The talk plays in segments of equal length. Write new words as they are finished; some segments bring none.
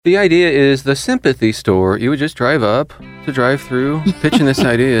The idea is the Sympathy Store. You would just drive up to drive through, pitching this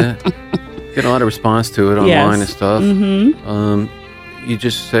idea, get a lot of response to it online and stuff. Mm-hmm. You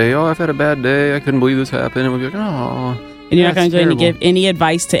just say, "Oh, I've had a bad day. I couldn't believe this happened," and we'll be like, "Oh." And you're not going to give any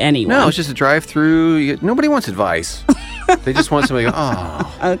advice to anyone. No, it's just a drive-through. Nobody wants advice. They just want somebody to go,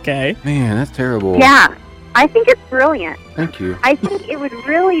 "Oh, okay, man, that's terrible." Yeah, I think it's brilliant. Thank you. I think it would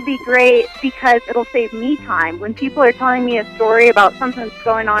really be great because it'll save me time. When people are telling me a story about something that's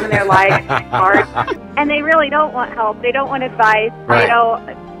going on in their life, and they really don't want help, they don't want advice, Right. they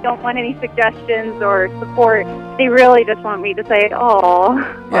don't want any suggestions or support. They really just want me to say, "Oh."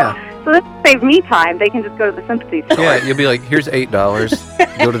 Yeah. So this will save me time. They can just go to the Sympathy Store. Yeah, you'll be like, "Here's $8.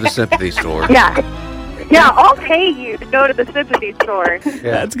 Go to the Sympathy Store." Yeah. Yeah, I'll pay you to go to the Sympathy Store. Yeah.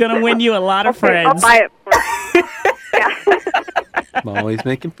 that's going to win you a lot of I'll friends. buy it for you. Yeah. I'm always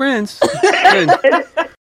making friends. Good.